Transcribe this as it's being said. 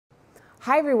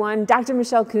Hi everyone, Dr.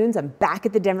 Michelle Coons. I'm back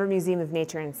at the Denver Museum of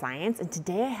Nature and Science, and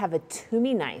today I have a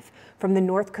Tumi knife from the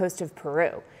North Coast of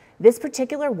Peru. This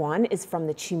particular one is from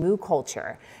the Chimu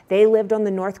culture. They lived on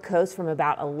the North Coast from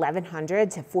about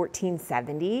 1100 to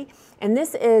 1470, and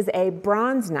this is a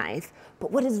bronze knife,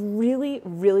 but what is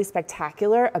really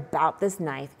spectacular about this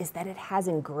knife is that it has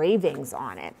engravings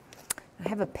on it. I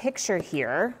have a picture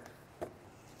here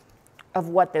of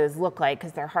what those look like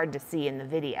because they're hard to see in the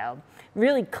video.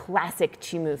 Really classic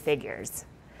Chimu figures.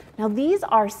 Now these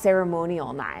are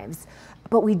ceremonial knives,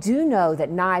 but we do know that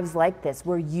knives like this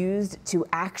were used to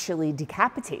actually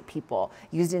decapitate people,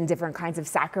 used in different kinds of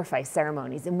sacrifice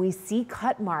ceremonies, and we see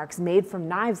cut marks made from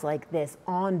knives like this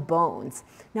on bones.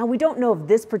 Now we don't know if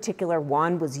this particular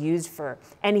one was used for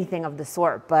anything of the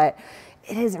sort, but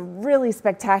it is a really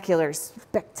spectacular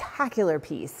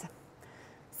piece.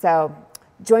 So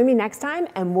join me next time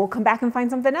and we'll come back and find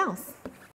something else.